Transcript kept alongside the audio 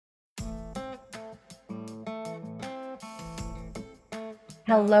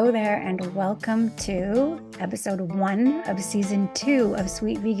Hello there, and welcome to episode 1 of season 2 of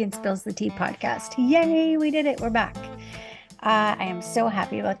Sweet Vegan Spills the Tea podcast. Yay, we did it. We're back. I am so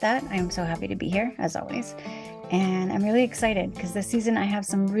happy about that. I am so happy to be here, as always. And I'm really excited because this season I have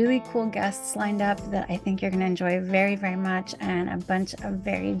some really cool guests lined up that I think you're going to enjoy very, very much, and a bunch of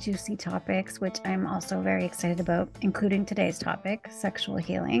very juicy topics, which I'm also very excited about, including today's topic, sexual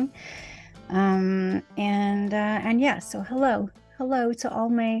healing. Yeah, so hello to all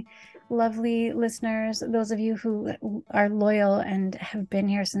my lovely listeners, those of you who are loyal and have been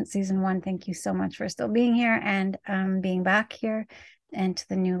here since season 1. Thank you so much for still being here and being back here. And to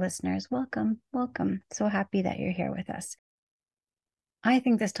the new listeners, welcome. So happy that you're here with us. I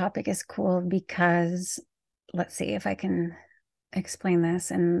think this topic is cool because, let's see if I can explain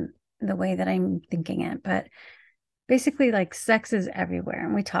this in the way that I'm thinking it, but basically, like, sex is everywhere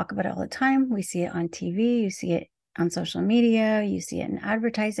and we talk about it all the time. We see it on TV, you see it on social media, you see it in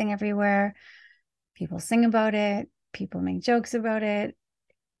advertising everywhere. People sing about it, people make jokes about it.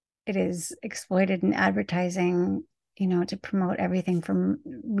 It is exploited in advertising, to promote everything from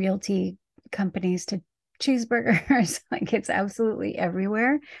realty companies to cheeseburgers. Like, it's absolutely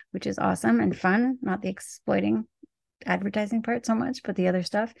everywhere, which is awesome and fun. Not the exploiting advertising part so much, but the other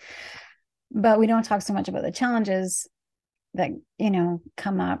stuff. But we don't talk so much about the challenges that,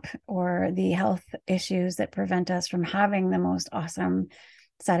 come up, or the health issues that prevent us from having the most awesome,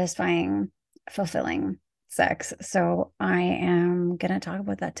 satisfying, fulfilling sex. So I am going to talk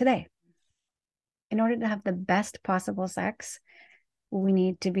about that today. In order to have the best possible sex, we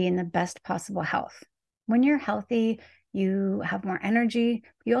need to be in the best possible health. When you're healthy, you have more energy.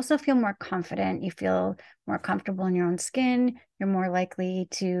 You also feel more confident. You feel more comfortable in your own skin. You're more likely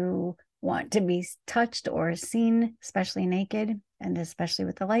to want to be touched or seen, especially naked, and especially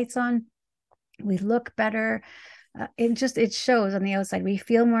with the lights on. We look better. It shows on the outside. We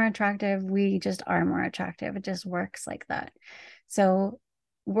feel more attractive. We just are more attractive. It just works like that. So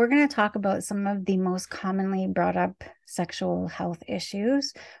we're going to talk about some of the most commonly brought up sexual health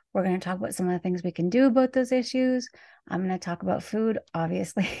issues. We're going to talk about some of the things we can do about those issues. I'm going to talk about food,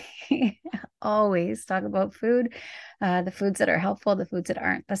 obviously. Always talk about food, the foods that are helpful, the foods that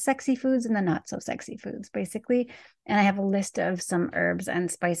aren't, the sexy foods and the not so sexy foods, basically. And I have a list of some herbs and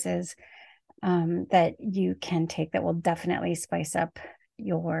spices that you can take that will definitely spice up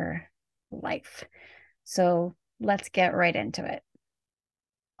your life. So let's get right into it.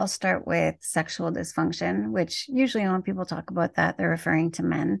 I'll start with sexual dysfunction, which usually when people talk about that, they're referring to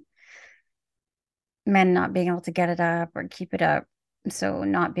men not being able to get it up or keep it up. So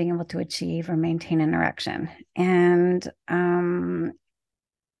not being able to achieve or maintain an erection. And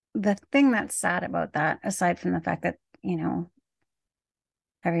the thing that's sad about that, aside from the fact that,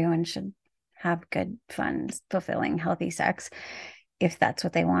 everyone should have good, fun, fulfilling, healthy sex, if that's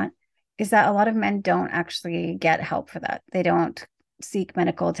what they want, is that a lot of men don't actually get help for that. They don't seek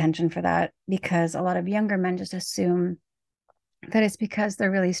medical attention for that because a lot of younger men just assume that it's because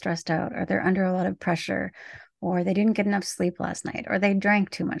they're really stressed out, or they're under a lot of pressure, or they didn't get enough sleep last night, or they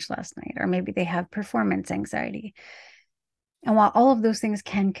drank too much last night, or maybe they have performance anxiety. And while all of those things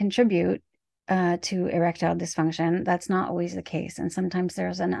can contribute to erectile dysfunction, that's not always the case. And sometimes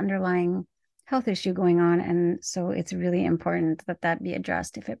there's an underlying health issue going on. And so it's really important that that be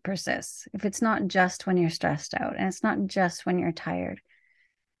addressed if it persists. If it's not just when you're stressed out, and it's not just when you're tired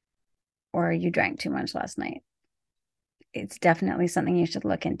or you drank too much last night, it's definitely something you should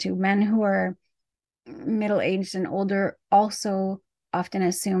look into. Men who are middle-aged and older also often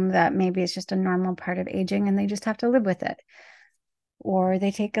assume that maybe it's just a normal part of aging and they just have to live with it. Or they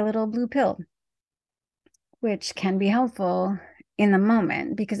take a little blue pill, which can be helpful in the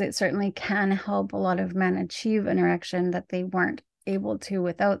moment because it certainly can help a lot of men achieve an erection that they weren't able to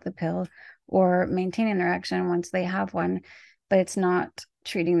without the pill, or maintain an erection once they have one. But it's not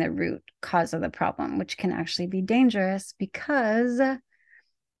treating the root cause of the problem, which can actually be dangerous because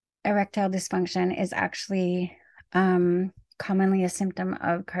erectile dysfunction is actually commonly a symptom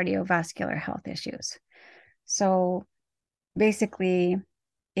of cardiovascular health issues. So basically,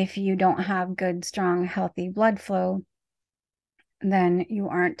 if you don't have good, strong, healthy blood flow, then you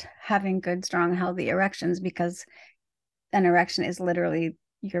aren't having good, strong, healthy erections, because an erection is literally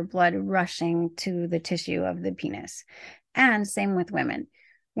your blood rushing to the tissue of the penis. And same with women.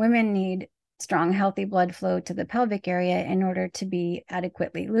 Women need strong, healthy blood flow to the pelvic area in order to be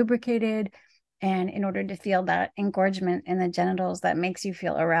adequately lubricated and in order to feel that engorgement in the genitals that makes you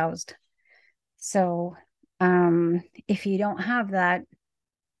feel aroused. So if you don't have that,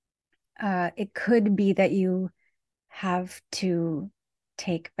 it could be that you have to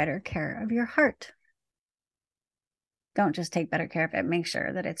take better care of your heart. don't just take better care of it, make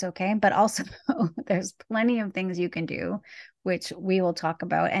sure that it's okay. But also, there's plenty of things you can do, which we will talk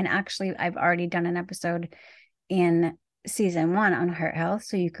about. And actually, I've already done an episode in season 1 on heart health.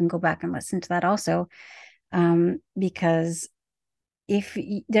 So you can go back and listen to that also. Because if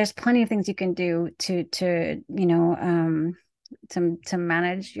there's plenty of things you can do to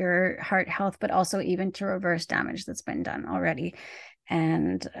manage your heart health, but also even to reverse damage that's been done already.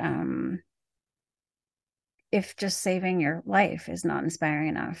 And if just saving your life is not inspiring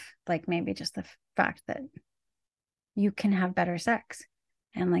enough, like maybe just the fact that you can have better sex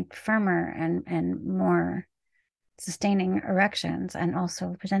and like firmer and more sustaining erections, and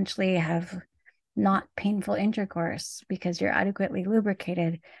also potentially have not painful intercourse because you're adequately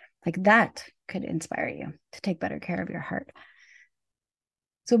lubricated, like that could inspire you to take better care of your heart.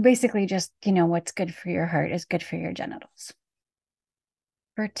 So basically, just, what's good for your heart is good for your genitals.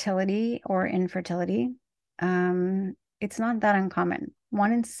 Fertility or infertility, it's not that uncommon.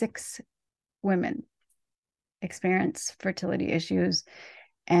 1 in 6 women experience fertility issues,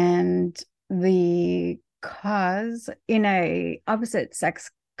 and the cause in a opposite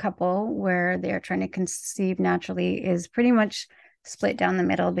sex couple where they're trying to conceive naturally is pretty much split down the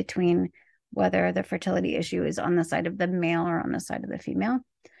middle between whether the fertility issue is on the side of the male or on the side of the female.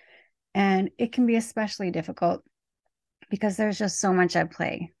 And it can be especially difficult because there's just so much at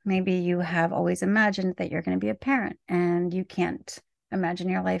play. Maybe you have always imagined that you're going to be a parent and you can't imagine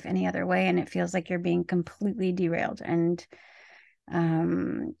your life any other way, and it feels like you're being completely derailed, and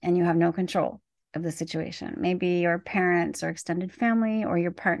you have no control of the situation. Maybe your parents or extended family or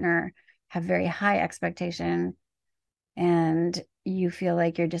your partner have very high expectation, and you feel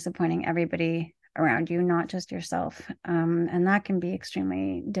like you're disappointing everybody around you, not just yourself. And that can be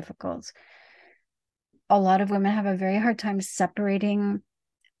extremely difficult. A lot of women have a very hard time separating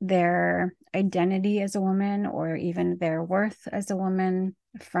their identity as a woman, or even their worth as a woman,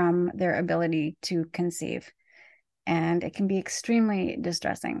 from their ability to conceive. And it can be extremely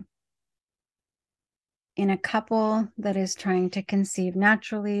distressing. In a couple that is trying to conceive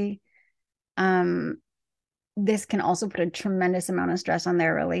naturally, this can also put a tremendous amount of stress on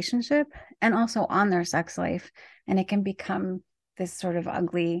their relationship and also on their sex life. And it can become this sort of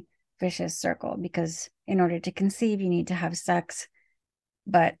ugly, vicious circle, because in order to conceive, you need to have sex.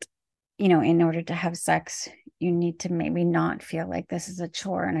 But, in order to have sex, you need to maybe not feel like this is a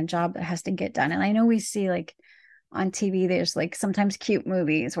chore and a job that has to get done. And I know we see like on TV, there's like sometimes cute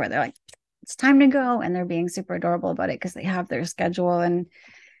movies where they're like, it's time to go. And they're being super adorable about it because they have their schedule and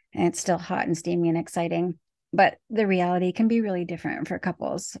it's still hot and steamy and exciting. But the reality can be really different for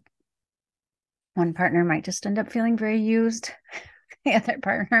couples. One partner might just end up feeling very used. The other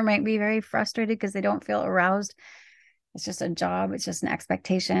partner might be very frustrated because they don't feel aroused. It's just a job. It's just an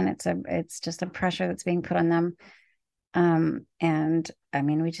expectation. It's just a pressure that's being put on them. And I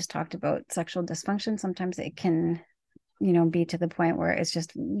mean, we just talked about sexual dysfunction. Sometimes it can, be to the point where it's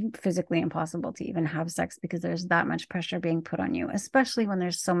just physically impossible to even have sex because there's that much pressure being put on you, especially when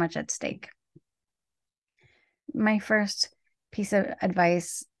there's so much at stake. My first piece of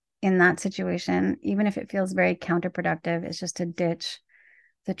advice in that situation, even if it feels very counterproductive, is just to ditch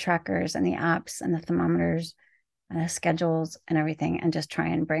the trackers and the apps and the thermometers and the schedules and everything, and just try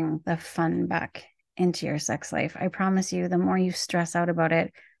and bring the fun back into your sex life. I promise you, the more you stress out about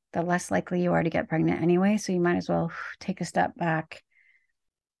it, the less likely you are to get pregnant anyway. So you might as well take a step back,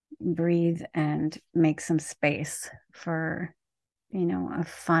 breathe, and make some space for, a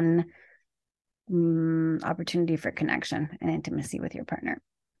fun opportunity for connection and intimacy with your partner.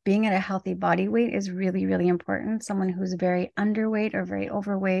 Being at a healthy body weight is really, really important. Someone who's very underweight or very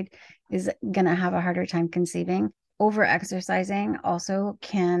overweight is going to have a harder time conceiving. Over exercising also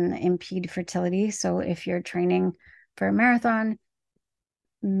can impede fertility. So if you're training for a marathon,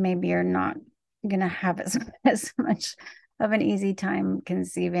 maybe you're not going to have as much of an easy time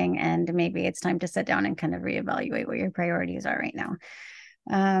conceiving, and maybe it's time to sit down and kind of reevaluate what your priorities are right now.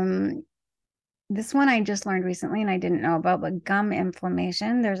 This one I just learned recently and I didn't know about, but gum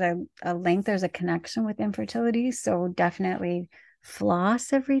inflammation, there's a link, there's a connection with infertility. So definitely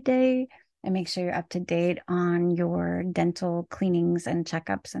floss every day and make sure you're up to date on your dental cleanings and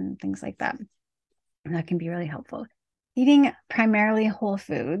checkups and things like that. And that can be really helpful. Eating primarily whole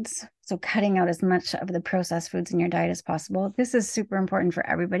foods, so cutting out as much of the processed foods in your diet as possible. This is super important for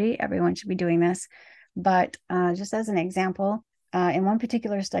everybody. Everyone should be doing this. But just as an example, in one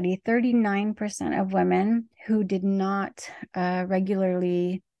particular study, 39% of women who did not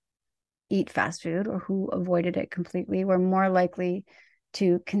regularly eat fast food or who avoided it completely were more likely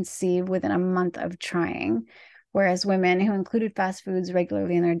to conceive within a month of trying, whereas women who included fast foods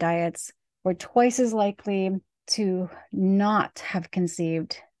regularly in their diets were twice as likely to not have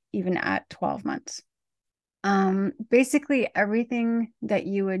conceived even at 12 months. Basically everything that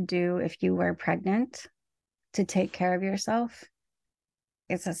you would do if you were pregnant to take care of yourself,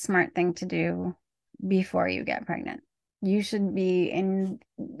 it's a smart thing to do before you get pregnant. You should be in,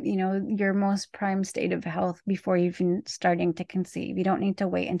 your most prime state of health before you're even starting to conceive. You don't need to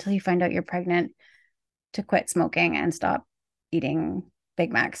wait until you find out you're pregnant to quit smoking and stop eating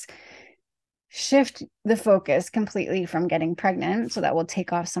Big Macs. Shift the focus completely from getting pregnant, so that will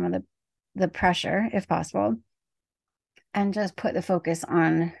take off some of the pressure if possible, and just put the focus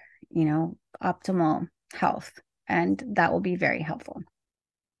on, optimal health. And that will be very helpful.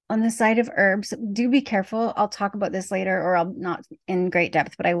 On the side of herbs, do be careful. I'll talk about this later, or I'll not in great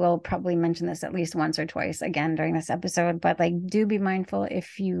depth, but I will probably mention this at least once or twice again during this episode. But do be mindful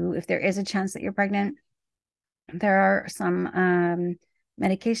if there is a chance that you're pregnant. There are some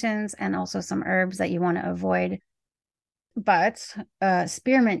medications and also some herbs that you want to avoid. But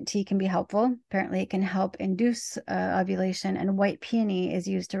spearmint tea can be helpful. Apparently, it can help induce ovulation, and white peony is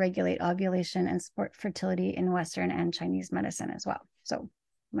used to regulate ovulation and support fertility in Western and Chinese medicine as well. So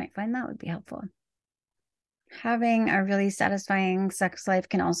you might find that would be helpful. Having a really satisfying sex life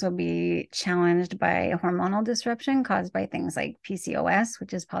can also be challenged by hormonal disruption caused by things like PCOS,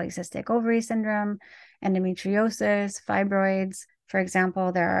 which is polycystic ovary syndrome, endometriosis, fibroids, for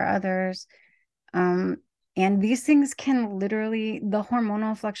example. There are others. And these things can literally, the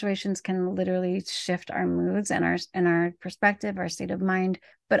hormonal fluctuations can literally shift our moods and our perspective, our state of mind,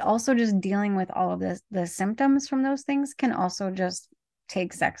 but also just dealing with all of the symptoms from those things can also just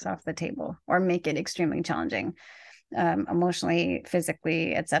take sex off the table or make it extremely challenging, emotionally,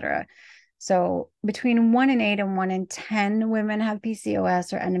 physically, etc. So between 1 in 8 and 1 in 10 women have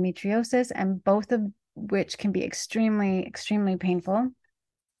PCOS or endometriosis, and both of which can be extremely, extremely painful.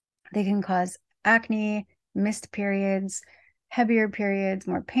 They can cause acne, missed periods, heavier periods,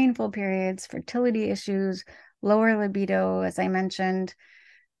 more painful periods, fertility issues, lower libido, as I mentioned.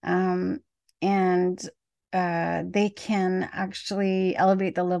 They can actually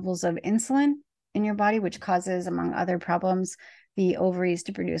elevate the levels of insulin in your body, which causes, among other problems, the ovaries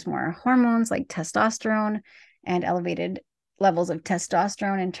to produce more hormones like testosterone, and elevated levels of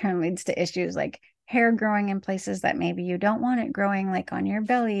testosterone in turn leads to issues like hair growing in places that maybe you don't want it growing, like on your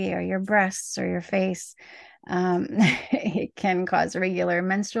belly or your breasts or your face. It can cause irregular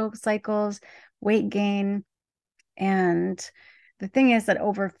menstrual cycles, weight gain. And the thing is that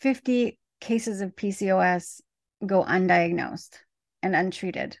over 50 cases of PCOS go undiagnosed and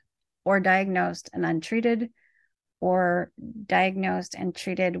untreated, or diagnosed and untreated, or diagnosed and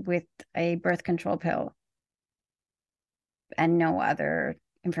treated with a birth control pill and no other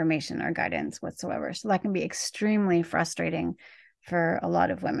information or guidance whatsoever. So that can be extremely frustrating for a lot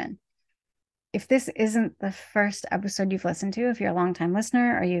of women. If this isn't the first episode you've listened to, if you're a longtime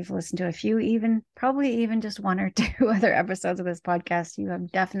listener, or you've listened to a few, probably even just 1 or 2 other episodes of this podcast, you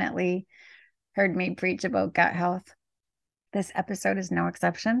have definitely heard me preach about gut health. This episode is no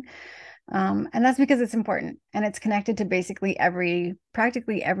exception. And that's because it's important, and it's connected to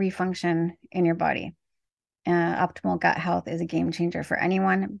practically every function in your body. Optimal gut health is a game changer for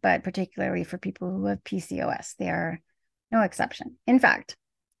anyone, but particularly for people who have PCOS. They are no exception. In fact,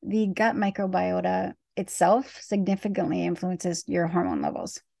 the gut microbiota itself significantly influences your hormone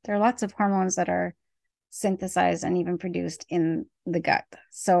levels. There are lots of hormones that are synthesized and even produced in the gut.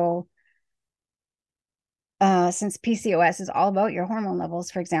 So since PCOS is all about your hormone levels,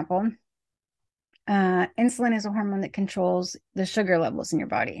 for example, insulin is a hormone that controls the sugar levels in your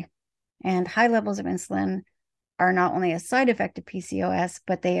body. And high levels of insulin are not only a side effect of PCOS,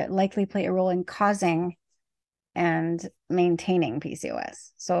 but they likely play a role in causing and maintaining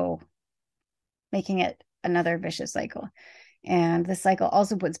PCOS. So making it another vicious cycle. And the cycle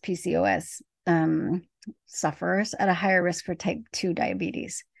also puts PCOS sufferers at a higher risk for type 2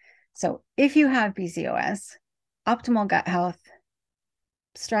 diabetes. So if you have PCOS, optimal gut health,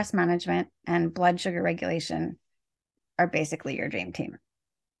 stress management, and blood sugar regulation are basically your dream team.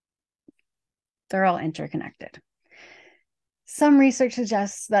 They're all interconnected. Some research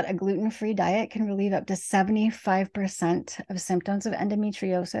suggests that a gluten-free diet can relieve up to 75% of symptoms of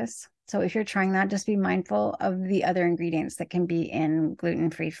endometriosis. So if you're trying that, just be mindful of the other ingredients that can be in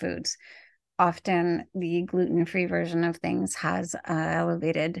gluten-free foods. Often the gluten-free version of things has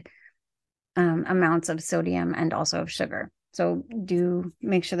elevated amounts of sodium and also of sugar. So do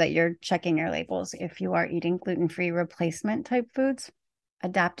make sure that you're checking your labels if you are eating gluten-free replacement type foods.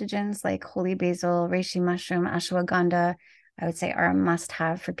 Adaptogens like holy basil, reishi mushroom, ashwagandha, I would say are a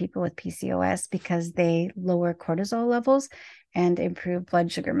must-have for people with PCOS because they lower cortisol levels and improve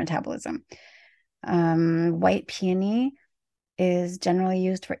blood sugar metabolism. White peony is generally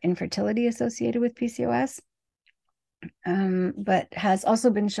used for infertility associated with PCOS, but has also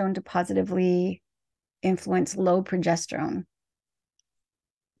been shown to positively influence low progesterone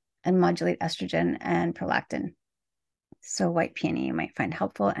and modulate estrogen and prolactin. So white peony you might find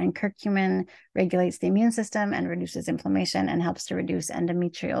helpful. And curcumin regulates the immune system and reduces inflammation and helps to reduce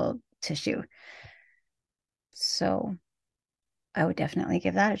endometrial tissue. So I would definitely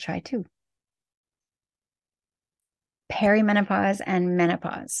give that a try too. Perimenopause and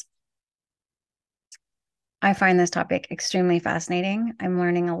menopause. I find this topic extremely fascinating. I'm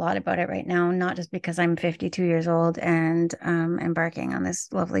learning a lot about it right now, not just because I'm 52 years old and embarking on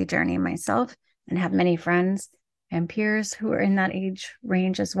this lovely journey myself and have many friends and peers who are in that age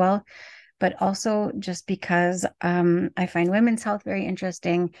range as well, but also just because I find women's health very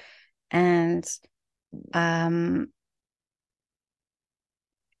interesting. And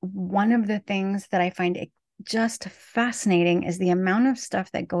one of the things that I find just fascinating is the amount of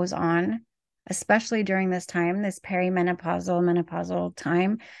stuff that goes on, especially during this time, this menopausal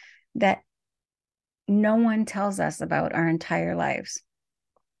time, that no one tells us about our entire lives.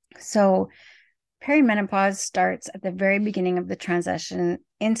 So perimenopause starts at the very beginning of the transition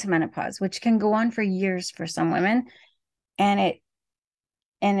into menopause, which can go on for years for some women. And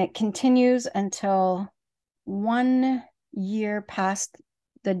it continues until 1 year past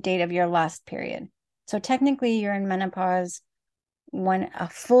the date of your last period. So technically you're in menopause when a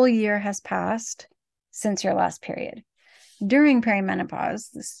full year has passed since your last period. During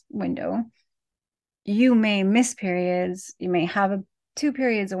perimenopause, this window, you may miss periods. You may have 2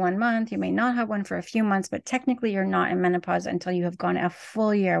 periods in 1 month. You may not have one for a few months, but technically you're not in menopause until you have gone a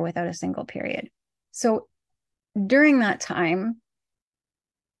full year without a single period. So during that time,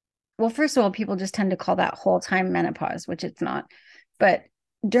 well, first of all, people just tend to call that whole time menopause, which it's not. But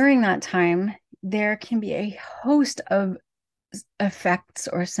during that time, there can be a host of effects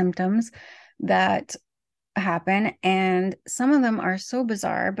or symptoms that happen. And some of them are so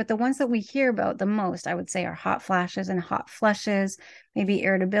bizarre, but the ones that we hear about the most, I would say, are hot flashes and hot flushes, maybe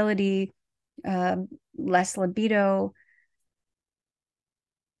irritability, less libido.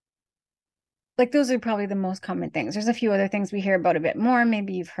 Like those are probably the most common things. There's a few other things we hear about a bit more.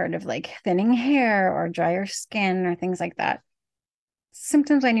 Maybe you've heard of like thinning hair or drier skin or things like that.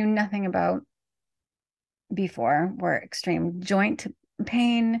 Symptoms I knew nothing about before were extreme joint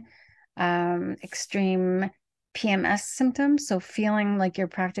pain, extreme PMS symptoms. So feeling like you're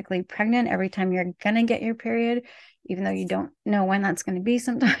practically pregnant every time you're going to get your period, even though you don't know when that's going to be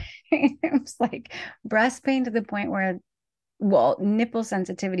sometimes. Like breast pain to the point where, well, nipple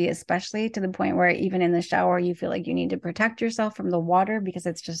sensitivity, especially to the point where even in the shower, you feel like you need to protect yourself from the water because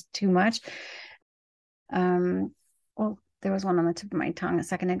it's just too much. Well, there was one on the tip of my tongue a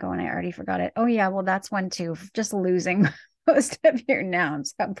second ago and I already forgot it. Oh yeah, well, that's one too. Just losing most of your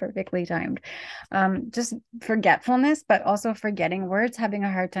nouns. How perfectly timed. Just forgetfulness, but also forgetting words, having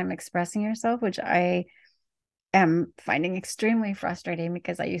a hard time expressing yourself, which I am finding extremely frustrating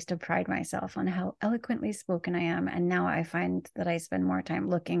because I used to pride myself on how eloquently spoken I am. And now I find that I spend more time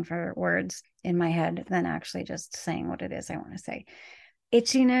looking for words in my head than actually just saying what it is I want to say.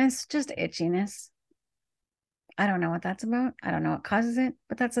 Itchiness, just itchiness. I don't know what that's about. I don't know what causes it,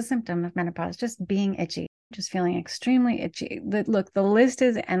 but that's a symptom of menopause, just being itchy, just feeling extremely itchy. Look, the list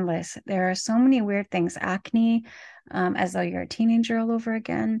is endless. There are so many weird things. Acne, as though you're a teenager all over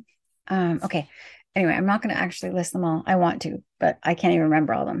again. Okay. Anyway, I'm not going to actually list them all. I want to, but I can't even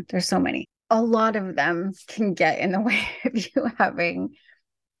remember all of them. There's so many. A lot of them can get in the way of you having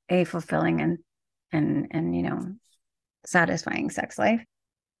a fulfilling and satisfying sex life.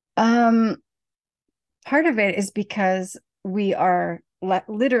 Part of it is because we are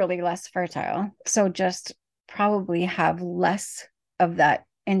literally less fertile. So just probably have less of that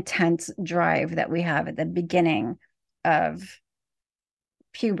intense drive that we have at the beginning of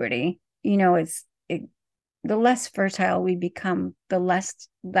puberty. The less fertile we become, the less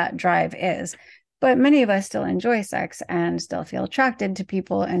that drive is. But many of us still enjoy sex and still feel attracted to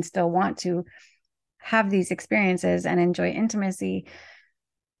people and still want to have these experiences and enjoy intimacy.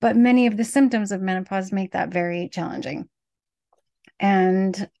 But many of the symptoms of menopause make that very challenging.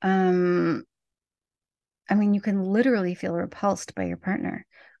 And you can literally feel repulsed by your partner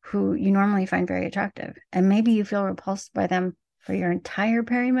who you normally find very attractive. And maybe you feel repulsed by them for your entire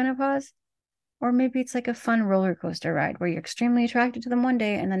perimenopause. Or maybe it's like a fun roller coaster ride where you're extremely attracted to them one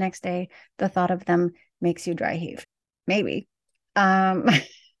day and the next day the thought of them makes you dry heave. Maybe.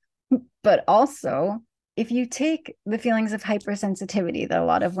 But also if you take the feelings of hypersensitivity that a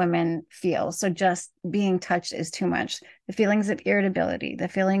lot of women feel, so just being touched is too much, the feelings of irritability, the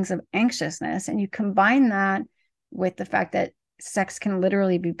feelings of anxiousness, and you combine that with the fact that sex can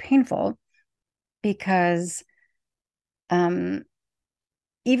literally be painful because even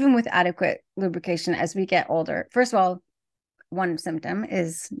with adequate lubrication as we get older, first of all, one symptom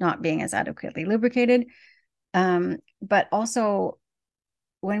is not being as adequately lubricated. But also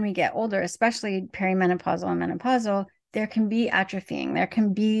when we get older, especially perimenopausal and menopausal, there can be atrophying, there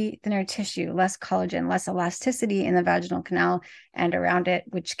can be thinner tissue, less collagen, less elasticity in the vaginal canal and around it,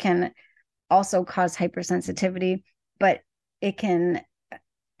 which can also cause hypersensitivity, but it can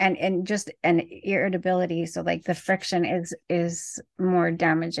and just an irritability. So like the friction is more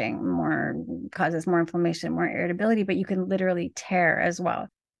damaging, more causes more inflammation, more irritability, but you can literally tear as well.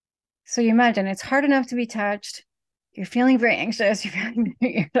 So you imagine it's hard enough to be touched. You're feeling very anxious, you're feeling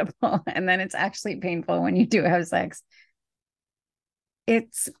very irritable, and then it's actually painful when you do have sex. It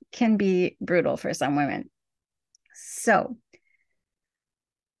can be brutal for some women. So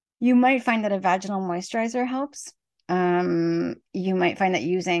you might find that a vaginal moisturizer helps. You might find that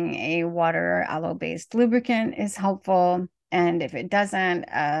using a water or aloe-based lubricant is helpful. And if it doesn't,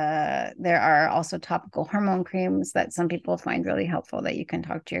 there are also topical hormone creams that some people find really helpful that you can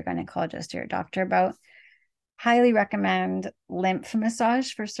talk to your gynecologist or your doctor about. Highly recommend lymph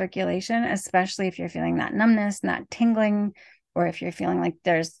massage for circulation, especially if you're feeling that numbness, not tingling, or if you're feeling like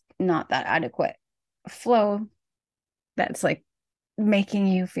there's not that adequate flow that's like making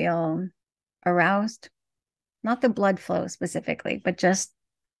you feel aroused. Not the blood flow specifically, but just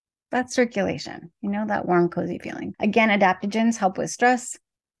that circulation, that warm, cozy feeling. Again, adaptogens help with stress.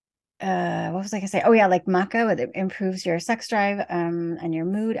 What was I gonna say? Oh yeah, like maca, it improves your sex drive and your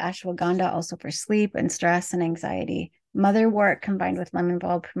mood. Ashwagandha also for sleep and stress and anxiety. Motherwort combined with lemon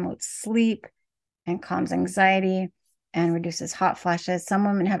balm promotes sleep and calms anxiety and reduces hot flashes. Some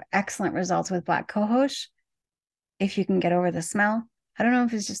women have excellent results with black cohosh if you can get over the smell. I don't know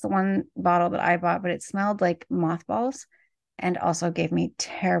if it's just the one bottle that I bought, but it smelled like mothballs and also gave me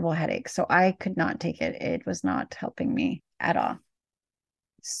terrible headaches. So I could not take it. It was not helping me at all.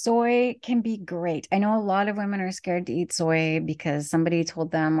 Soy can be great. I know a lot of women are scared to eat soy because somebody told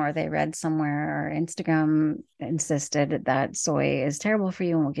them or they read somewhere or Instagram insisted that soy is terrible for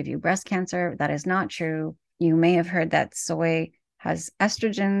you and will give you breast cancer. That is not true. You may have heard that soy has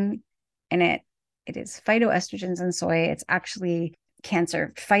estrogen in it. It is phytoestrogens in soy. It's actually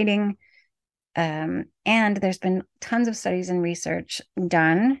cancer fighting. And there's been tons of studies and research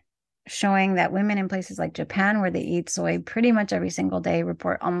done showing that women in places like Japan, where they eat soy pretty much every single day,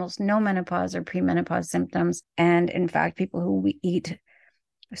 report almost no menopause or premenopause symptoms. And in fact, people who eat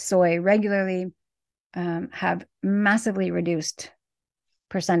soy regularly have massively reduced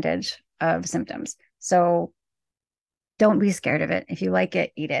percentage of symptoms. So don't be scared of it. If you like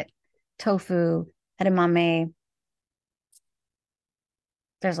it, eat it. Tofu, edamame.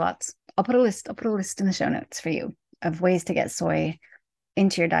 There's lots. I'll put a list in the show notes for you of ways to get soy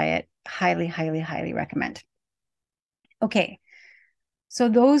into your diet. Highly, highly, highly recommend. Okay. So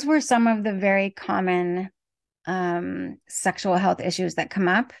those were some of the very common sexual health issues that come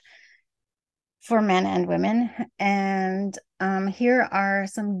up for men and women. And here are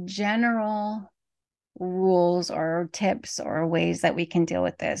some general rules or tips or ways that we can deal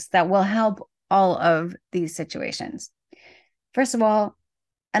with this that will help all of these situations. First of all,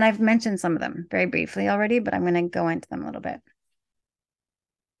 and I've mentioned some of them very briefly already, but I'm going to go into them a little bit.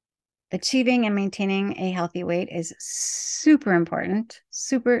 Achieving and maintaining a healthy weight is super important,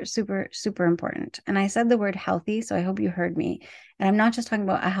 super, super, super important. And I said the word healthy, so I hope you heard me. And I'm not just talking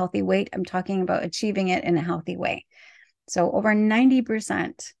about a healthy weight, I'm talking about achieving it in a healthy way. So over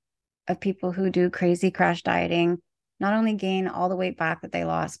 90% of people who do crazy crash dieting not only gain all the weight back that they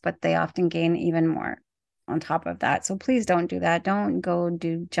lost, but they often gain even more on top of that. So please don't do that. Don't go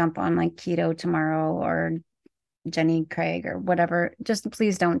jump on like keto tomorrow or Jenny Craig or whatever. Just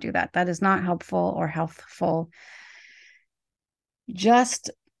please don't do that. That is not helpful or healthful.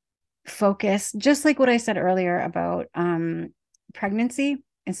 Just focus, just like what I said earlier about pregnancy.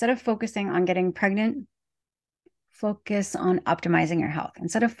 Instead of focusing on getting pregnant, focus on optimizing your health.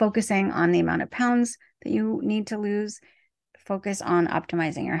 Instead of focusing on the amount of pounds that you need to lose, focus on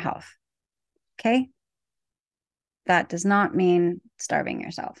optimizing your health. Okay? That does not mean starving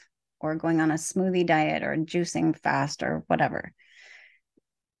yourself or going on a smoothie diet or juicing fast or whatever.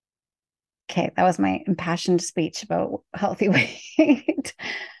 Okay, that was my impassioned speech about healthy weight.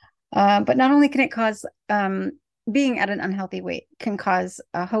 But not only can it cause being at an unhealthy weight can cause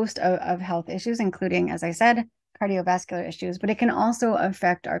a host of health issues, including, as I said, cardiovascular issues, but it can also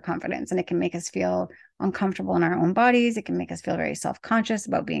affect our confidence, and it can make us feel uncomfortable in our own bodies. It can make us feel very self-conscious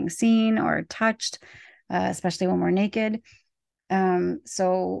about being seen or touched, especially when we're naked.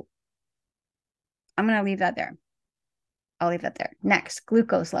 So I'm going to leave that there. I'll leave that there. Next,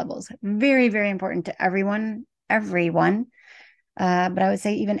 glucose levels. Very, very important to everyone. But I would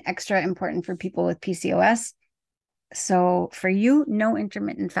say even extra important for people with PCOS. So for you, no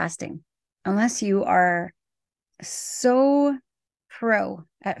intermittent fasting, unless you are so pro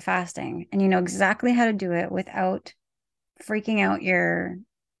at fasting and you know exactly how to do it without freaking out your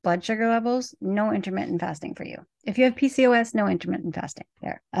blood sugar levels. No intermittent fasting for you. If you have PCOS, no intermittent fasting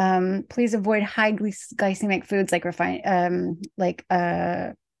there. Please avoid high glycemic foods like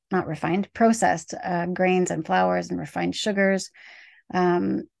not refined, processed grains and flours and refined sugars.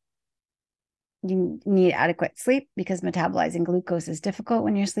 You need adequate sleep because metabolizing glucose is difficult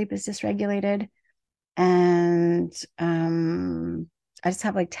when your sleep is dysregulated. And I just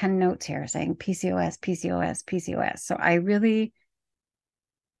have like 10 notes here saying PCOS, PCOS, PCOS. So I really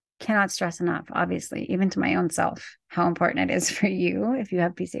cannot stress enough, obviously, even to my own self, how important it is for you if you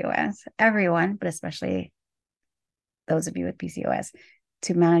have PCOS, everyone, but especially those of you with PCOS,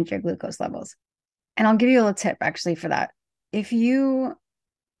 to manage your glucose levels. And I'll give you a little tip actually for that. If you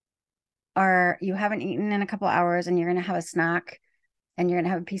haven't eaten in a couple hours and you're going to have a snack and you're going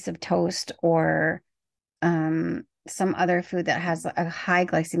to have a piece of toast or some other food that has a high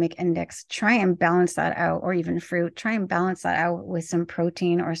glycemic index, try and balance that out, or even fruit, try and balance that out with some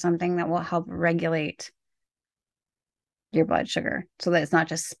protein or something that will help regulate your blood sugar so that it's not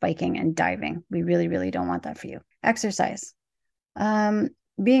just spiking and diving. We really, really don't want that for you. Exercise.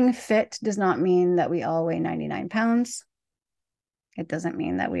 Being fit does not mean that we all weigh 99 pounds. It doesn't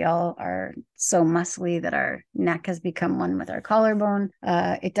mean that we all are so muscly that our neck has become one with our collarbone.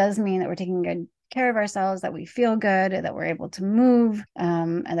 It does mean that we're taking good care of ourselves, that we feel good, that we're able to move,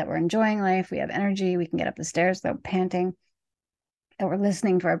 and that we're enjoying life. We have energy. We can get up the stairs without panting, that we're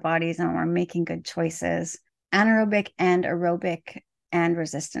listening to our bodies and we're making good choices. Anaerobic and aerobic and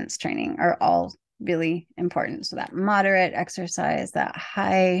resistance training are all really important. So that moderate exercise, that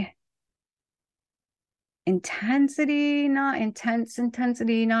high intensity, not intense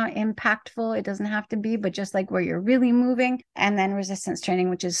intensity, not impactful. It doesn't have to be, but just like where you're really moving. And then resistance training,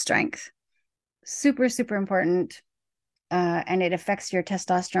 which is strength. Super, super important. And it affects your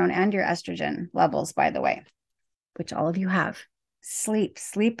testosterone and your estrogen levels, by the way, which all of you have. Sleep,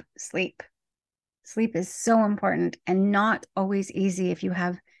 sleep, sleep. Sleep is so important and not always easy if you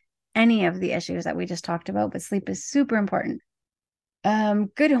have any of the issues that we just talked about, but sleep is super important.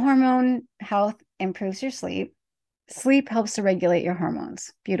 Good hormone health improves your sleep. Sleep helps to regulate your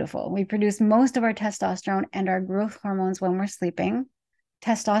hormones. Beautiful. We produce most of our testosterone and our growth hormones when we're sleeping.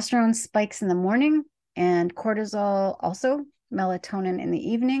 Testosterone spikes in the morning and cortisol also, melatonin in the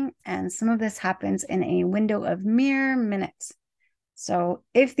evening. And some of this happens in a window of mere minutes. So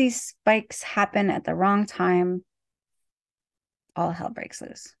if these spikes happen at the wrong time, all hell breaks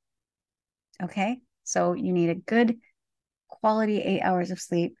loose. Okay, so you need a good quality 8 hours of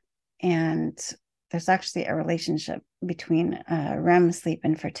sleep. And there's actually a relationship between REM sleep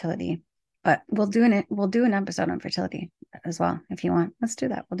and fertility. But we'll do an episode on fertility as well if you want. Let's do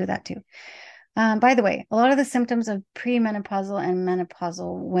that. We'll do that too. By the way, a lot of the symptoms of premenopausal and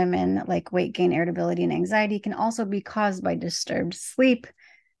menopausal women, like weight gain, irritability, and anxiety, can also be caused by disturbed sleep.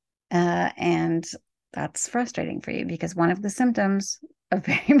 And that's frustrating for you because one of the symptoms of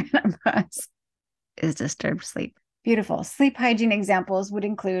perimenopause is disturbed sleep. Beautiful. Sleep hygiene examples would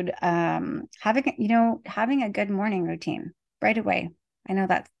include having a good morning routine right away. I know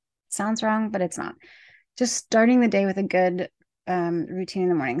that sounds wrong, but it's not. Just starting the day with a good routine in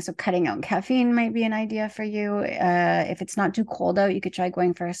the morning. So cutting out caffeine might be an idea for you. If it's not too cold out, you could try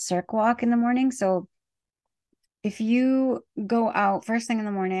going for a circ walk in the morning. So if you go out first thing in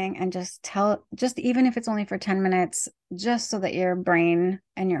the morning and just even if it's only for 10 minutes, just so that your brain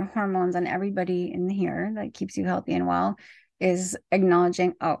and your hormones and everybody in here that keeps you healthy and well is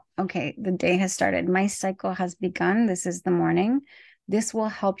acknowledging, oh, okay, the day has started. My cycle has begun. This is the morning. This will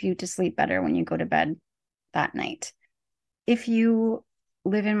help you to sleep better when you go to bed that night. If you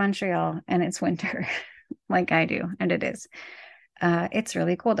live in Montreal and it's winter, like I do, and it is, it's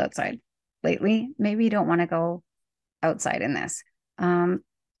really cold outside lately. Maybe you don't want to go outside in this.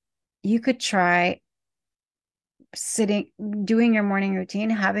 You could try doing your morning routine,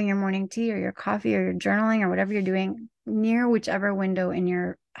 having your morning tea or your coffee or your journaling or whatever you're doing near whichever window in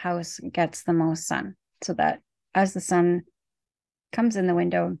your house gets the most sun, so that as the sun comes in the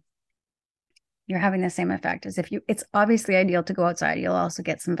window, you're having the same effect as it's obviously ideal to go outside. You'll also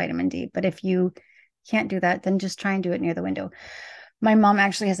get some vitamin D, but if you Can't do that, then just try and do it near the window. My mom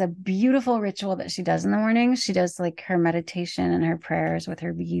actually has a beautiful ritual that she does in the morning. She does like her meditation and her prayers with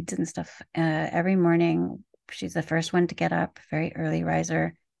her beads and stuff every morning. She's the first one to get up, very early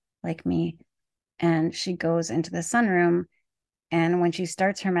riser like me. And she goes into the sunroom. And when she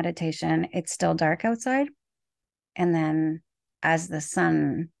starts her meditation, it's still dark outside. And then as the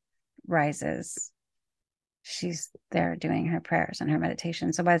sun rises, she's there doing her prayers and her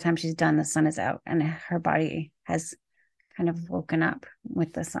meditation. So by the time she's done, the sun is out and her body has kind of woken up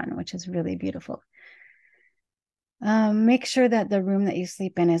with the sun, which is really beautiful. Make sure that the room that you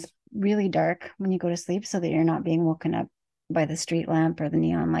sleep in is really dark when you go to sleep so that you're not being woken up by the street lamp or the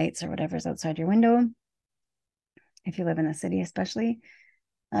neon lights or whatever's outside your window. If you live in a city, especially,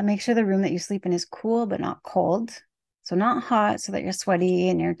 make sure the room that you sleep in is cool, but not cold. So not hot so that you're sweaty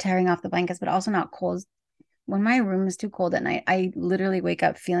and you're tearing off the blankets, but also not cold. When my room is too cold at night, I literally wake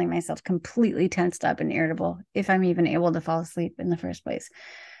up feeling myself completely tensed up and irritable if I'm even able to fall asleep in the first place.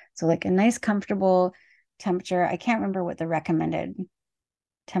 So like a nice, comfortable temperature. I can't remember what the recommended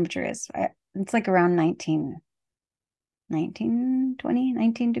temperature is. It's like around 19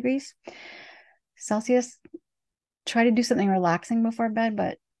 degrees Celsius. Try to do something relaxing before bed,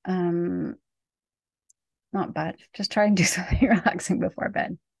 but just try and do something relaxing before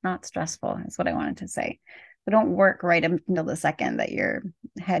bed, not stressful is what I wanted to say. But don't work right until the second that your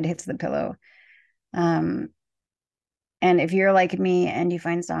head hits the pillow. And if you're like me and you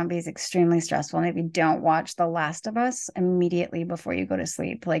find zombies extremely stressful, maybe don't watch The Last of Us immediately before you go to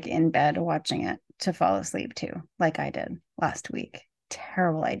sleep, like in bed watching it to fall asleep too, like I did last week.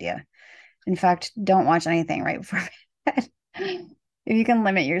 Terrible idea. In fact, don't watch anything right before bed. If you can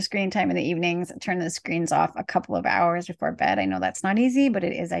limit your screen time in the evenings, turn the screens off a couple of hours before bed. I know that's not easy, but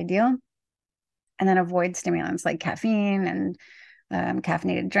it is ideal. And then avoid stimulants like caffeine and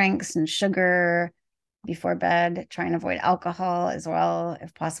caffeinated drinks and sugar before bed. Try and avoid alcohol as well,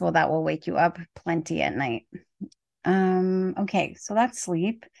 if possible. That will wake you up plenty at night. Okay, so that's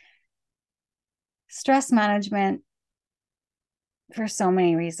sleep. Stress management for so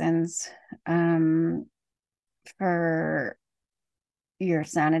many reasons. For your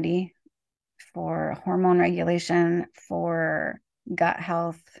sanity, for hormone regulation, for gut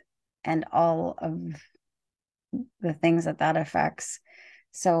health, and all of the things that affects.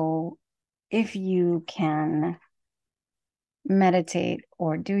 So if you can meditate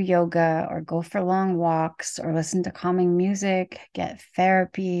or do yoga or go for long walks or listen to calming music, get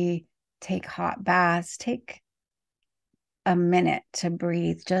therapy, take hot baths, take a minute to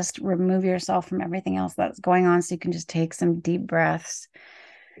breathe, just remove yourself from everything else that's going on so you can just take some deep breaths.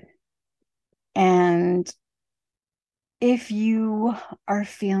 And if you are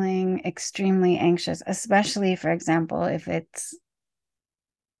feeling extremely anxious, especially, for example, if it's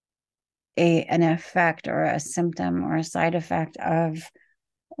an effect or a symptom or a side effect of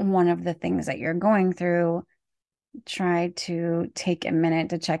one of the things that you're going through, try to take a minute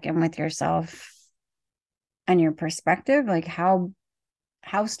to check in with yourself and your perspective. Like how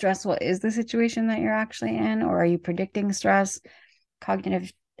stressful is the situation that you're actually in, or are you predicting stress?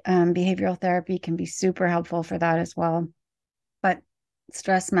 Cognitive behavioral therapy can be super helpful for that as well. But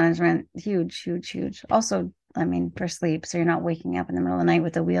stress management, huge, huge, huge. Also, I mean, for sleep, so you're not waking up in the middle of the night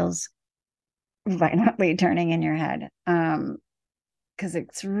with the wheels violently turning in your head, because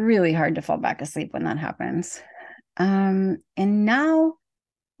it's really hard to fall back asleep when that happens. And now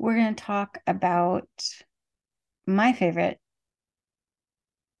we're going to talk about my favorite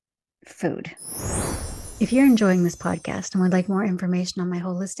food. If you're enjoying this podcast and would like more information on my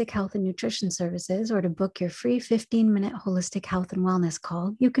holistic health and nutrition services, or to book your free 15-minute holistic health and wellness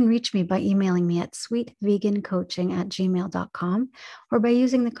call, you can reach me by emailing me at sweetvegancoaching@gmail.com or by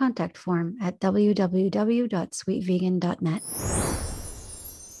using the contact form at www.sweetvegan.net.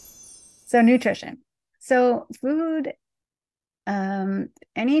 So nutrition. So food,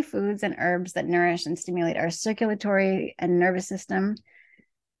 any foods and herbs that nourish and stimulate our circulatory and nervous system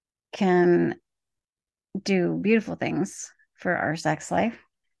can do beautiful things for our sex life.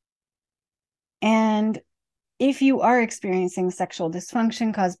 And if you are experiencing sexual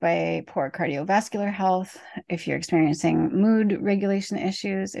dysfunction caused by poor cardiovascular health, if you're experiencing mood regulation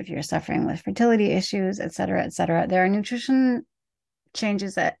issues, if you're suffering with fertility issues, et cetera, there are nutrition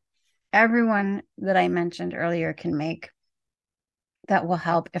changes that everyone that I mentioned earlier can make that will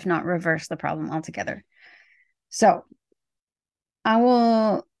help, if not reverse the problem altogether. So I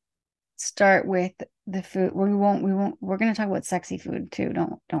will start with the food. We're going to talk about sexy food too.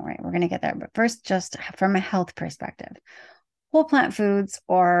 Don't worry. We're going to get there. But first, just from a health perspective, whole plant foods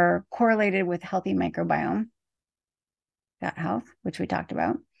are correlated with healthy microbiome, gut health, which we talked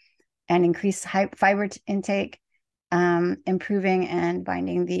about, and increase fiber intake, improving and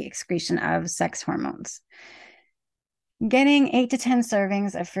binding the excretion of sex hormones. Getting 8 to 10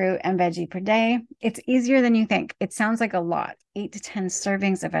 servings of fruit and veggie per day. It's easier than you think. It sounds like a lot. 8 to 10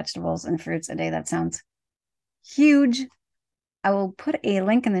 servings of vegetables and fruits a day. That sounds huge. I will put a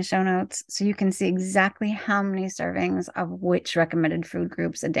link in the show notes so you can see exactly how many servings of which recommended food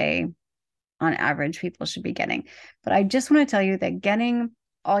groups a day on average people should be getting. But I just want to tell you that getting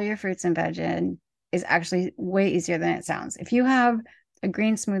all your fruits and veg in is actually way easier than it sounds. If you have a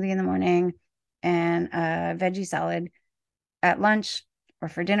green smoothie in the morning and a veggie salad at lunch or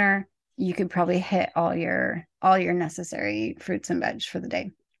for dinner, you could probably hit all your necessary fruits and veg for the day.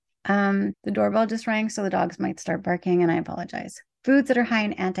 The doorbell just rang, so the dogs might start barking, and I apologize. Foods that are high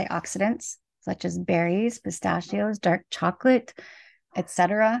in antioxidants, such as berries, pistachios, dark chocolate,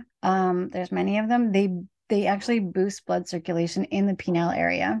 etc. There's many of them. They actually boost blood circulation in the penile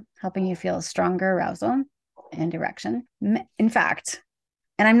area, helping you feel stronger arousal and erection. In fact,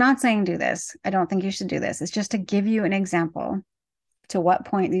 and I'm not saying do this. I don't think you should do this. It's just to give you an example to what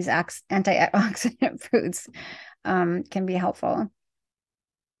point these antioxidant foods can be helpful.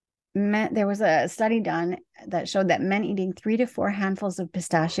 There was a study done that showed that men eating 3 to 4 handfuls of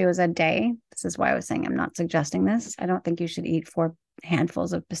pistachios a day. This is why I was saying I'm not suggesting this. I don't think you should eat 4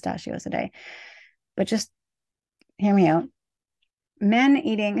 handfuls of pistachios a day, but just hear me out. Men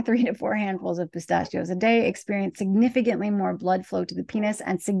eating 3 to 4 handfuls of pistachios a day experience significantly more blood flow to the penis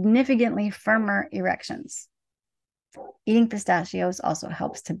and significantly firmer erections. Eating pistachios also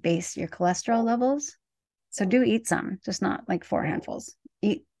helps to base your cholesterol levels. So do eat some, just not like 4 handfuls.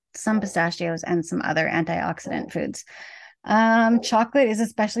 Eat some pistachios and some other antioxidant foods. Chocolate is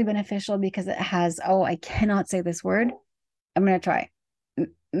especially beneficial because it has, I cannot say this word. I'm going to try.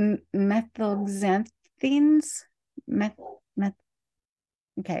 Methylxanthines.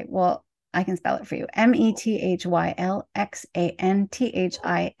 Okay, well, I can spell it for you.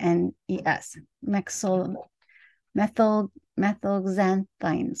 METHYLXANTHINES.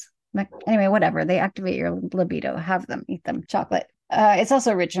 Methylxanthines. Anyway, whatever. They activate your libido. Have them, eat them. Chocolate. It's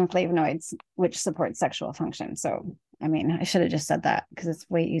also rich in flavonoids, which support sexual function. So, I mean, I should have just said that because it's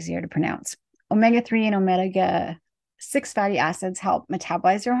way easier to pronounce. Omega-3 and omega-6 fatty acids help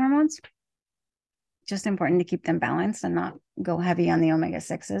metabolize your hormones. Just important to keep them balanced and not go heavy on the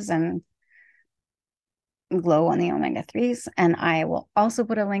omega-6s and low on the omega-3s. And I will also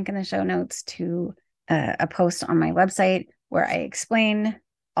put a link in the show notes to a post on my website where I explain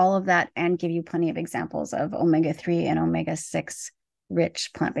all of that and give you plenty of examples of omega-3 and omega-6 rich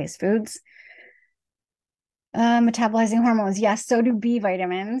plant-based foods. Metabolizing hormones. Yes, so do B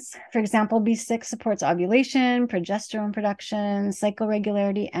vitamins. For example, B6 supports ovulation, progesterone production, cycle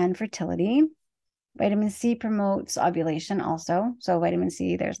regularity, and fertility. Vitamin C promotes ovulation also. So vitamin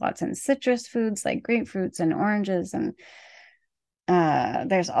C, there's lots in citrus foods like grapefruits and oranges. And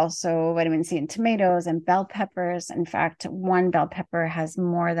there's also vitamin C in tomatoes and bell peppers. In fact, one bell pepper has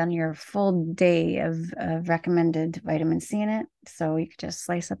more than your full day of recommended vitamin C in it. So you could just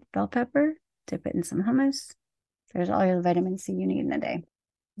slice up a bell pepper, dip it in some hummus. There's all your vitamin C you need in a day.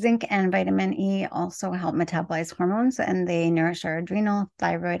 Zinc and vitamin E also help metabolize hormones, and they nourish our adrenal,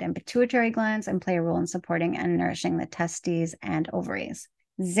 thyroid, and pituitary glands and play a role in supporting and nourishing the testes and ovaries.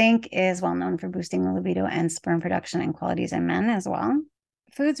 Zinc is well known for boosting the libido and sperm production and qualities in men as well.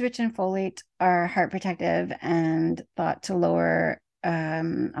 Foods rich in folate are heart protective and thought to lower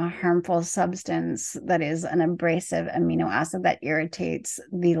a harmful substance that is an abrasive amino acid that irritates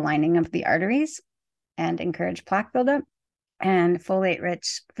the lining of the arteries and encourage plaque buildup. And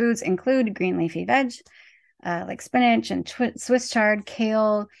folate-rich foods include green leafy veg, like spinach and Swiss chard,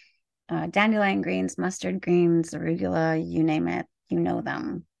 kale, dandelion greens, mustard greens, arugula, you name it, you know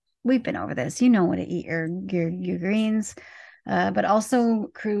them. We've been over this. You know what to eat your greens, but also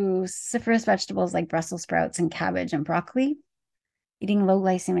cruciferous vegetables like Brussels sprouts and cabbage and broccoli. Eating low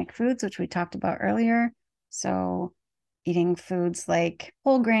glycemic foods, which we talked about earlier. So eating foods like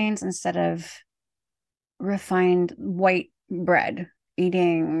whole grains instead of refined white bread,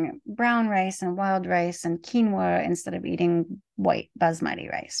 eating brown rice and wild rice and quinoa instead of eating white basmati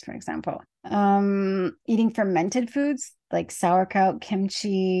rice, for example. Eating fermented foods like sauerkraut,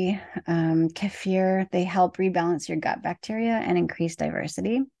 kimchi, kefir, they help rebalance your gut bacteria and increase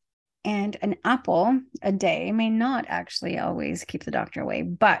diversity. And an apple a day may not actually always keep the doctor away,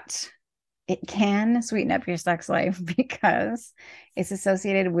 but it can sweeten up your sex life because it's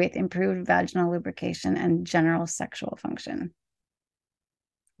associated with improved vaginal lubrication and general sexual function.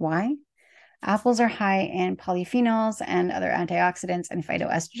 Why? Apples are high in polyphenols and other antioxidants and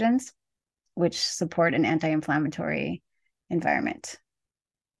phytoestrogens, which support an anti-inflammatory environment.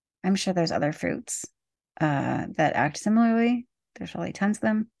 I'm sure there's other fruits that act similarly. There's probably tons of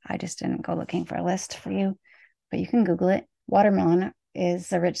them. I just didn't go looking for a list for you, but you can Google it. Watermelon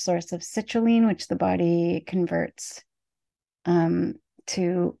is a rich source of citrulline, which the body converts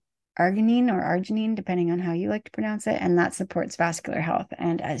to arginine, depending on how you like to pronounce it, and that supports vascular health.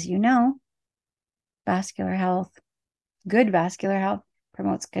 And as you know, vascular health, good vascular health,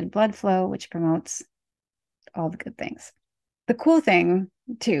 promotes good blood flow, which promotes all the good things. The cool thing,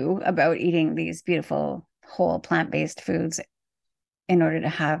 too, about eating these beautiful whole plant-based foods in order to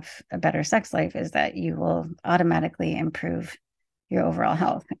have a better sex life is that you will automatically improve your overall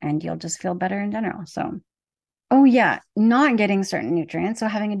health and you'll just feel better in general. So, oh yeah, not getting certain nutrients. So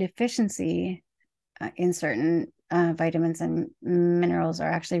having a deficiency in certain vitamins and minerals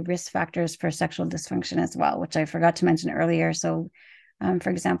are actually risk factors for sexual dysfunction as well, which I forgot to mention earlier. So, for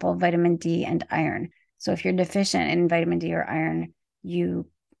example, vitamin D and iron. So if you're deficient in vitamin D or iron,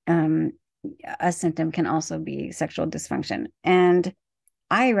 a symptom can also be sexual dysfunction. And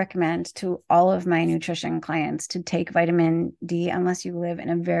I recommend to all of my nutrition clients to take vitamin D unless you live in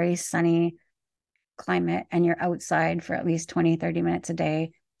a very sunny climate and you're outside for at least 20, 30 minutes a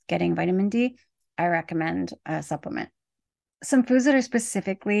day getting vitamin D. I recommend a supplement. Some foods that are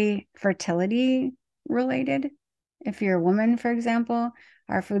specifically fertility related, if you're a woman, for example,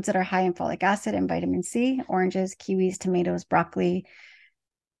 are foods that are high in folic acid and vitamin C, oranges, kiwis, tomatoes, broccoli.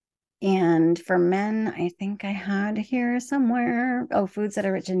 And for men, I think I had here somewhere, foods that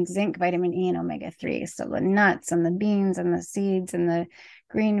are rich in zinc, vitamin E, and omega-3. So the nuts and the beans and the seeds and the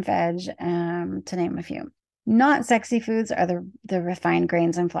green veg, to name a few. Not sexy foods are the refined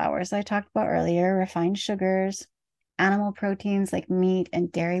grains and flours I talked about earlier, refined sugars, animal proteins like meat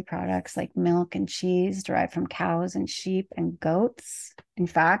and dairy products like milk and cheese derived from cows and sheep and goats. In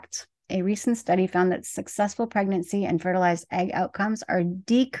fact, a recent study found that successful pregnancy and fertilized egg outcomes are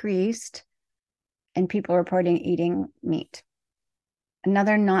decreased in people reporting eating meat.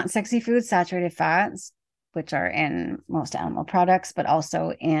 Another not sexy food, saturated fats, which are in most animal products, but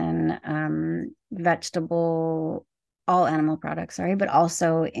also in all animal products, but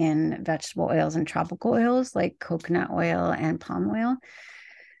also in vegetable oils and tropical oils like coconut oil and palm oil.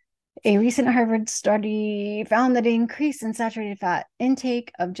 A recent Harvard study found that an increase in saturated fat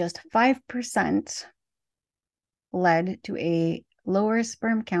intake of just 5% led to a lower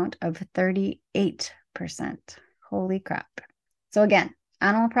sperm count of 38%. Holy crap. So again,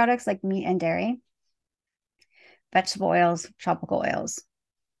 animal products like meat and dairy, vegetable oils, tropical oils,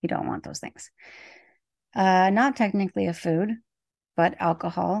 you don't want those things. Not technically a food, but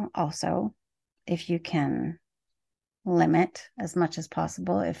alcohol also, if you can limit as much as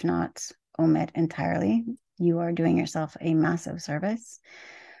possible, if not omit entirely, you are doing yourself a massive service.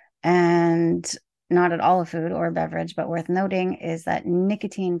 And not at all a food or a beverage, but worth noting is that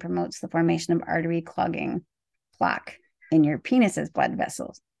nicotine promotes the formation of artery clogging plaque in your penis's blood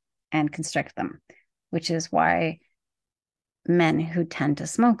vessels and constrict them, which is why men who tend to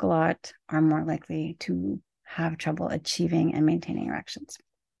smoke a lot are more likely to have trouble achieving and maintaining erections.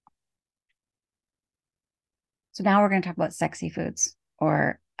 So now we're going to talk about sexy foods,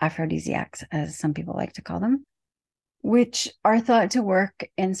 or aphrodisiacs, as some people like to call them, which are thought to work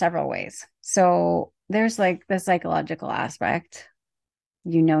in several ways. So there's like the psychological aspect.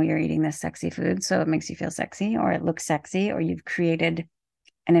 You know you're eating this sexy food, so it makes you feel sexy, or it looks sexy, or you've created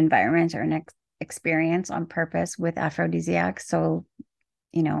an environment or an experience on purpose with aphrodisiacs. So,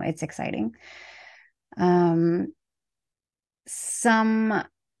 it's exciting. Some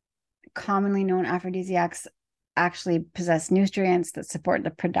commonly known aphrodisiacs actually possess nutrients that support the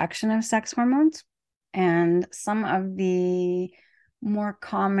production of sex hormones. And some of the more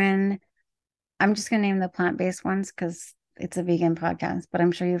common, I'm just going to name the plant-based ones because it's a vegan podcast, but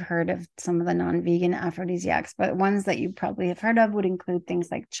I'm sure you've heard of some of the non-vegan aphrodisiacs. But ones that you probably have heard of would include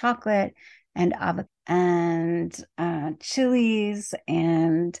things like chocolate and avocado and chilies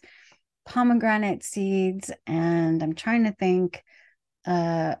and pomegranate seeds. And I'm trying to think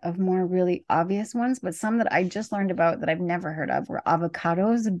of more really obvious ones, but some that I just learned about that I've never heard of were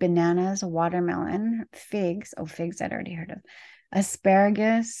avocados, bananas, watermelon, figs. Oh, figs I'd already heard of.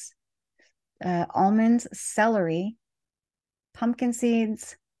 Asparagus, almonds, celery, pumpkin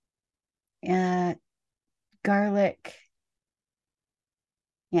seeds, garlic.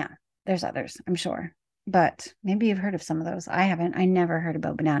 Yeah, there's others, I'm sure. But maybe you've heard of some of those. I haven't. I never heard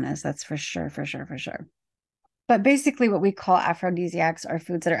about bananas. That's for sure, for sure, for sure. But basically what we call aphrodisiacs are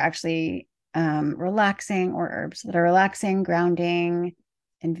foods that are actually relaxing, or herbs that are relaxing, grounding,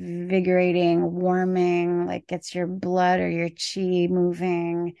 invigorating, warming, like gets your blood or your chi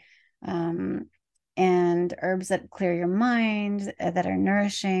moving, and herbs that clear your mind, that are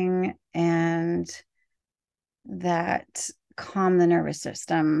nourishing and that calm the nervous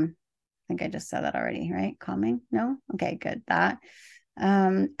system. I think I just said that already, right? Calming? No? Okay, good. That.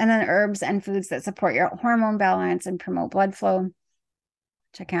 And then herbs and foods that support your hormone balance and promote blood flow,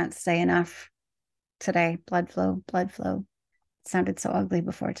 which I can't say enough today. Blood flow, blood flow. It sounded so ugly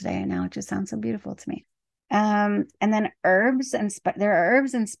before today, and now it just sounds so beautiful to me. And then herbs and there are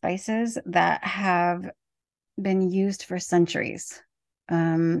herbs and spices that have been used for centuries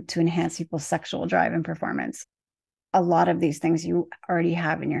to enhance people's sexual drive and performance. A lot of these things you already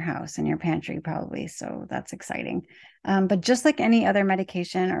have in your house, in your pantry, probably. So that's exciting. But just like any other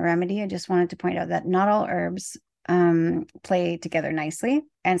medication or remedy, I just wanted to point out that not all herbs play together nicely.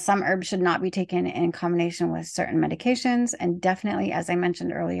 And some herbs should not be taken in combination with certain medications. And definitely, as I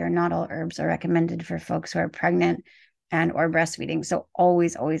mentioned earlier, not all herbs are recommended for folks who are pregnant and or breastfeeding. So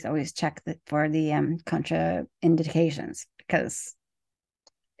always, always, always check for the contraindications, because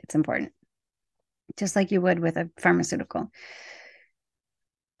it's important, just like you would with a pharmaceutical.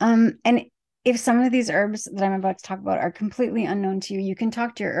 And if some of these herbs that I'm about to talk about are completely unknown to you, you can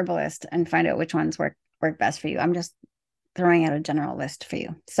talk to your herbalist and find out which ones work best for you. I'm just throwing out a general list for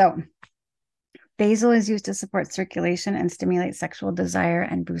you. So basil is used to support circulation and stimulate sexual desire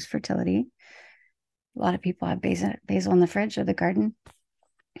and boost fertility. A lot of people have basil in the fridge or the garden.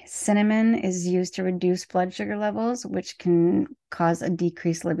 Cinnamon is used to reduce blood sugar levels, which can cause a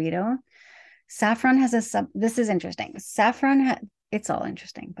decreased libido. Saffron has this is interesting. It's all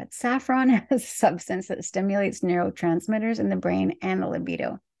interesting, but saffron has a substance that stimulates neurotransmitters in the brain and the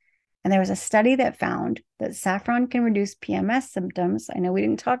libido. And there was a study that found that saffron can reduce PMS symptoms. I know we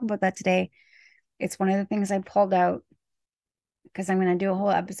didn't talk about that today. It's one of the things I pulled out because I'm going to do a whole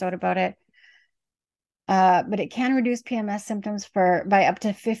episode about it. But it can reduce PMS symptoms by up to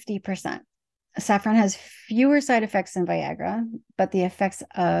 50%. Saffron has fewer side effects than Viagra, but the effects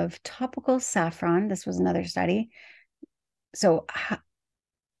of topical saffron, this was another study. So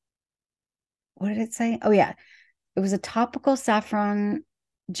what did it say? Oh, yeah. It was a topical saffron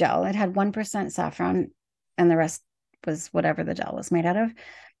gel. It had 1% saffron, and the rest was whatever the gel was made out of.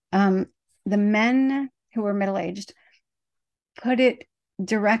 The men who were middle-aged put it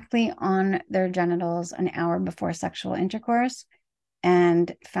directly on their genitals an hour before sexual intercourse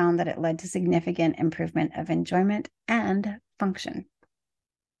and found that it led to significant improvement of enjoyment and function.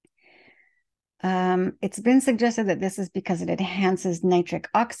 It's been suggested that this is because it enhances nitric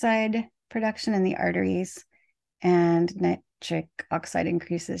oxide production in the arteries, and nitric oxide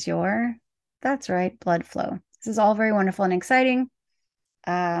increases that's right, blood flow. This is all very wonderful and exciting.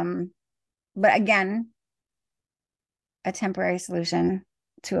 But again, a temporary solution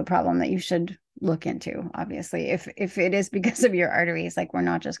to a problem that you should look into, obviously. If it is because of your arteries, like, we're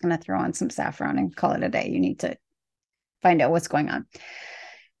not just going to throw on some saffron and call it a day. You need to find out what's going on.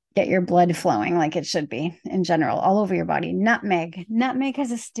 Get your blood flowing like it should be in general, all over your body. Nutmeg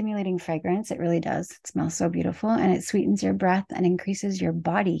has a stimulating fragrance. It really does. It smells so beautiful, and it sweetens your breath and increases your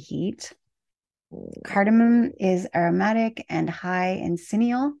body heat. Cardamom is aromatic and high in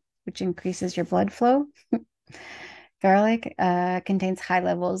cineol, which increases your blood flow. Garlic contains high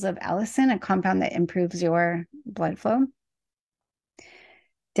levels of allicin, a compound that improves your blood flow.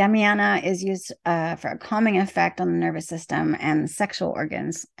 Damiana is used for a calming effect on the nervous system and sexual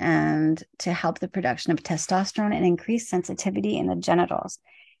organs, and to help the production of testosterone and increase sensitivity in the genitals.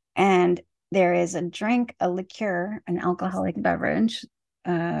 And there is a liqueur, an alcoholic beverage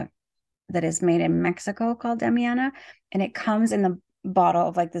that is made in Mexico called Damiana, and it comes in the bottle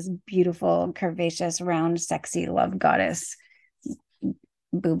of like this beautiful, curvaceous, round, sexy love goddess,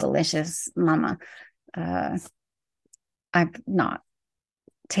 boobalicious mama. I've not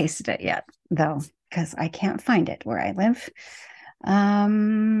tasted it yet, though, because I can't find it where I live.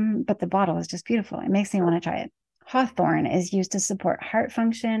 But the bottle is just beautiful. It makes me want to try it. Hawthorn is used to support heart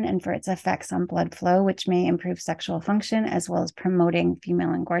function and for its effects on blood flow, which may improve sexual function, as well as promoting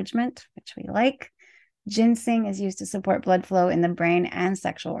female engorgement, which we like. Ginseng is used to support blood flow in the brain and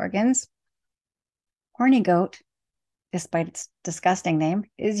sexual organs. Horny goat, despite its disgusting name,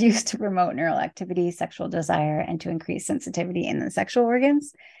 is used to promote neural activity, sexual desire, and to increase sensitivity in the sexual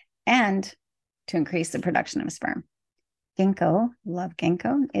organs, and to increase the production of sperm. Ginkgo, love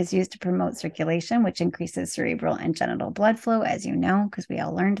ginkgo, is used to promote circulation, which increases cerebral and genital blood flow, as you know, because we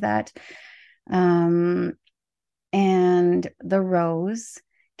all learned that. And the rose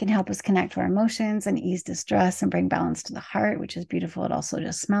can help us connect to our emotions and ease distress and bring balance to the heart, which is beautiful. It also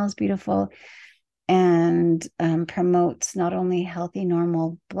just smells beautiful, and promotes not only healthy,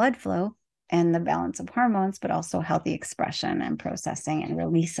 normal blood flow and the balance of hormones, but also healthy expression and processing and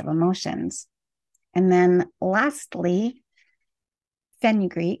release of emotions. And then lastly,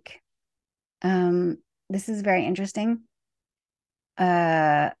 fenugreek. This is very interesting.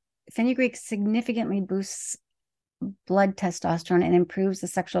 Fenugreek significantly boosts blood testosterone and improves the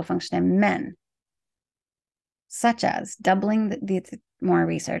sexual function in men, such as doubling more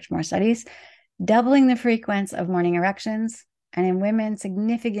research, more studies, doubling the frequency of morning erections, and in women,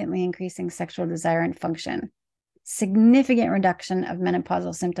 significantly increasing sexual desire and function, significant reduction of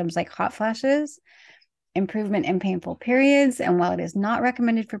menopausal symptoms like hot flashes, improvement in painful periods. And while it is not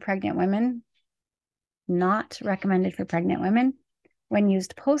recommended for pregnant women, when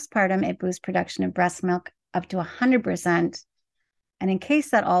used postpartum, it boosts production of breast milk up to 100%. And in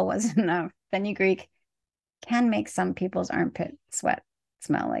case that all wasn't enough, fenugreek can make some people's armpit sweat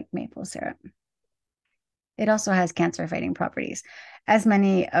smell like maple syrup. It also has cancer-fighting properties, as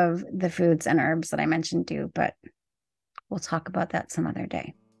many of the foods and herbs that I mentioned do, but we'll talk about that some other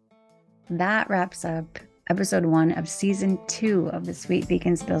day. That wraps up episode 1 of season 2 of the Sweet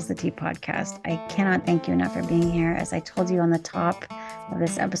Vegan Spills the Tea podcast. I cannot thank you enough for being here. As I told you on the top of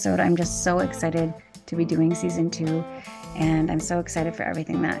this episode, I'm just so excited to be doing season 2. And I'm so excited for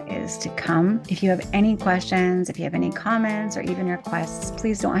everything that is to come. If you have any questions, if you have any comments or even requests,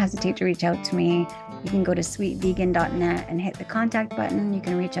 please don't hesitate to reach out to me. You can go to sweetvegan.net and hit the contact button. You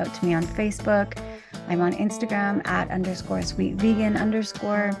can reach out to me on Facebook. I'm on Instagram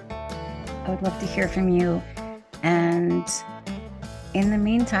 @_sweetvegan_. I would love to hear from you. And in the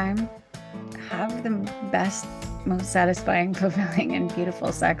meantime, have the best, most satisfying, fulfilling, and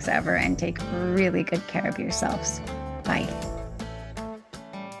beautiful sex ever, and take really good care of yourselves. Bye.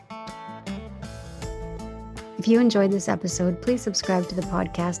 If you enjoyed this episode, please subscribe to the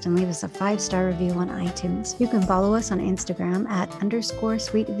podcast and leave us a 5-star review on iTunes. You can follow us on Instagram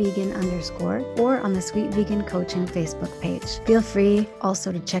 @_sweetvegan_ or on the Sweet Vegan Coaching Facebook page. Feel free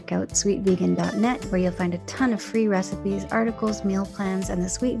also to check out sweetvegan.net, where you'll find a ton of free recipes, articles, meal plans, and the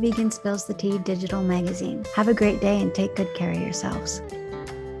Sweet Vegan Spills the Tea digital magazine. Have a great day and take good care of yourselves.